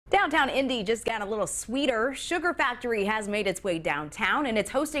Downtown Indy just got a little sweeter. Sugar Factory has made its way downtown, and it's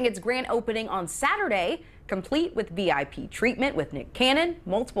hosting its grand opening on Saturday, complete with VIP treatment with Nick Cannon,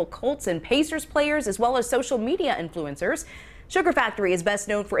 multiple Colts and Pacers players, as well as social media influencers. Sugar Factory is best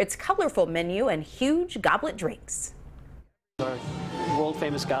known for its colorful menu and huge goblet drinks. Our world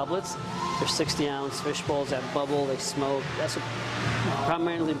famous goblets, they're 60-ounce fish bowls that bubble, they smoke. That's what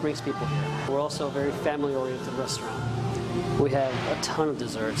primarily brings people here. We're also a very family-oriented restaurant. We have a ton of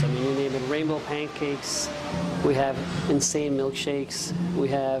desserts. I mean, you name it, rainbow pancakes. We have insane milkshakes. We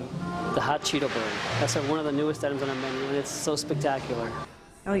have the hot Cheeto burn. That's one of the newest items on our menu, and it's so spectacular.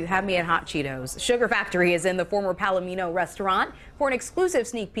 Oh, you have me at hot Cheetos. Sugar Factory is in the former Palomino restaurant. For an exclusive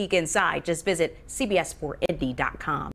sneak peek inside, just visit cbs4indy.com.